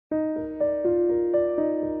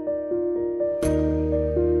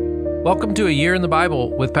Welcome to A Year in the Bible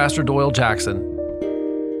with Pastor Doyle Jackson.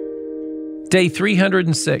 Day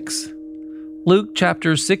 306, Luke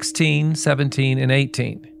chapters 16, 17, and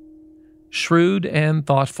 18. Shrewd and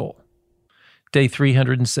thoughtful. Day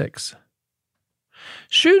 306.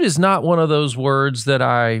 Shrewd is not one of those words that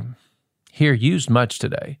I hear used much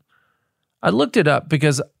today. I looked it up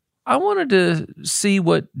because I wanted to see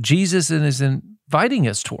what Jesus is inviting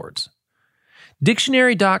us towards.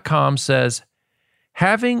 Dictionary.com says,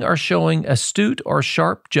 having or showing astute or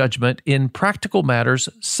sharp judgment in practical matters,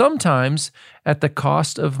 sometimes at the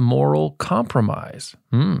cost of moral compromise.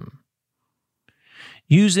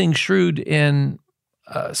 Using shrewd in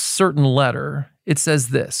a certain letter, it says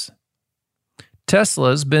this: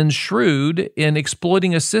 Tesla's been shrewd in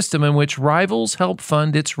exploiting a system in which rivals help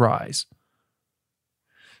fund its rise.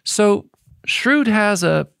 So, shrewd has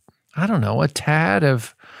a tad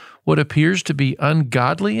of what appears to be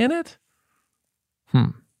ungodly in it?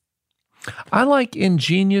 I like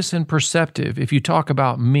ingenious and perceptive. If you talk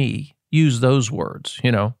about me, use those words,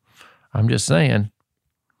 I'm just saying.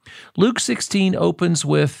 Luke 16 opens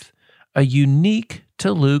with a unique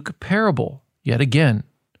to Luke parable, yet again,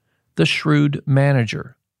 the shrewd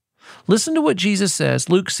manager. Listen to what Jesus says,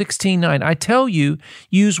 Luke 16:9. I tell you,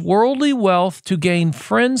 use worldly wealth to gain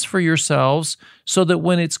friends for yourselves, so that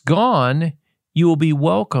when it's gone, you will be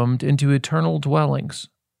welcomed into eternal dwellings.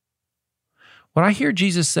 What I hear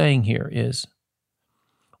Jesus saying here is,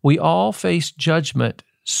 we all face judgment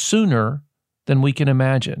sooner than we can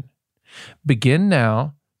imagine. Begin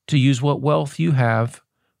now to use what wealth you have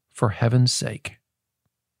for heaven's sake.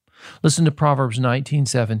 Listen to Proverbs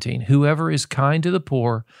 19:17. Whoever is kind to the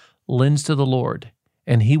poor lends to the Lord,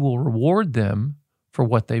 and he will reward them for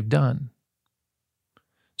what they've done.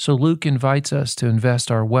 So Luke invites us to invest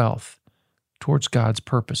our wealth towards God's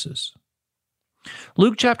purposes.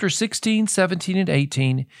 Luke chapter 16, 17, and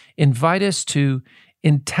 18 invite us to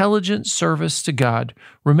intelligent service to God.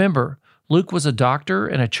 Remember, Luke was a doctor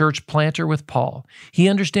and a church planter with Paul. He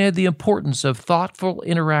understood the importance of thoughtful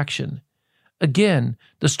interaction. Again,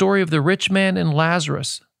 the story of the rich man and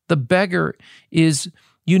Lazarus, the beggar, is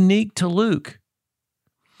unique to Luke.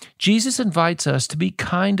 Jesus invites us to be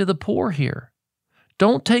kind to the poor here.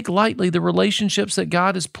 Don't take lightly the relationships that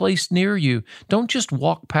God has placed near you. Don't just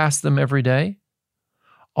walk past them every day.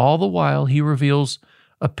 All the while, he reveals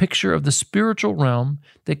a picture of the spiritual realm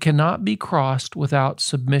that cannot be crossed without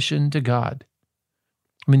submission to God.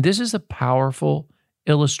 This is a powerful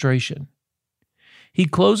illustration. He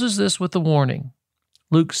closes this with a warning.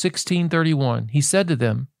 Luke 16:31, he said to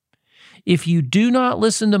them, if you do not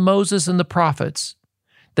listen to Moses and the prophets,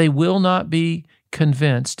 they will not be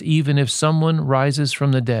convinced, even if someone rises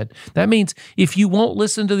from the dead. That means if you won't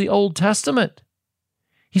listen to the Old Testament,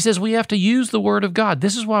 he says we have to use the Word of God.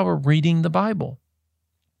 This is why we're reading the Bible.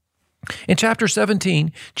 In chapter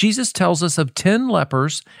 17, Jesus tells us of 10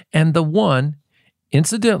 lepers and the one,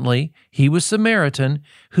 incidentally, he was Samaritan,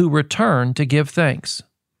 who returned to give thanks.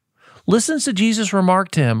 Listen to Jesus'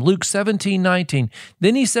 remark to him, Luke 17:19.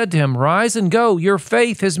 Then he said to him, rise and go, your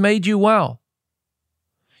faith has made you well.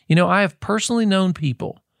 I have personally known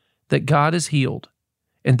people that God has healed,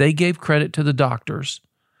 and they gave credit to the doctors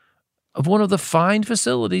of one of the fine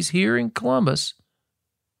facilities here in Columbus.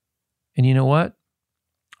 And you know what?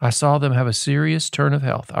 I saw them have a serious turn of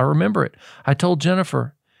health. I remember it. I told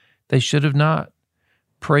Jennifer they should have not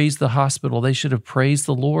praised the hospital. They should have praised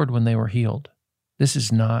the Lord when they were healed. This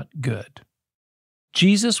is not good.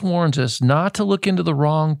 Jesus warns us not to look into the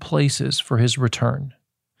wrong places for his return.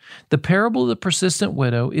 The parable of the persistent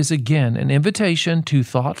widow is again an invitation to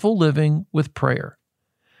thoughtful living with prayer.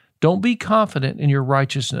 Don't be confident in your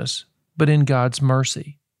righteousness, but in God's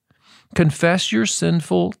mercy. Confess your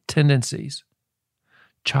sinful tendencies.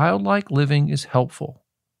 Childlike living is helpful.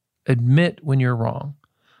 Admit when you're wrong.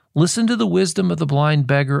 Listen to the wisdom of the blind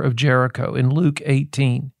beggar of Jericho in Luke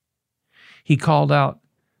 18. He called out,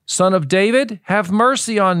 Son of David, have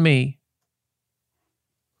mercy on me.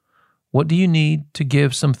 What do you need to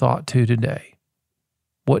give some thought to today?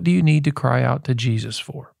 What do you need to cry out to Jesus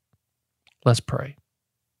for? Let's pray.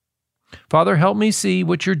 Father, help me see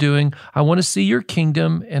what you're doing. I want to see your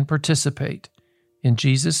kingdom and participate. In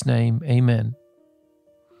Jesus' name, amen.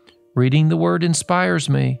 Reading the Word inspires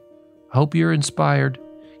me. I hope you're inspired.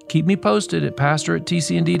 Keep me posted at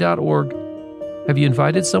pastor@tcnd.org. Have you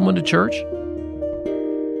invited someone to church?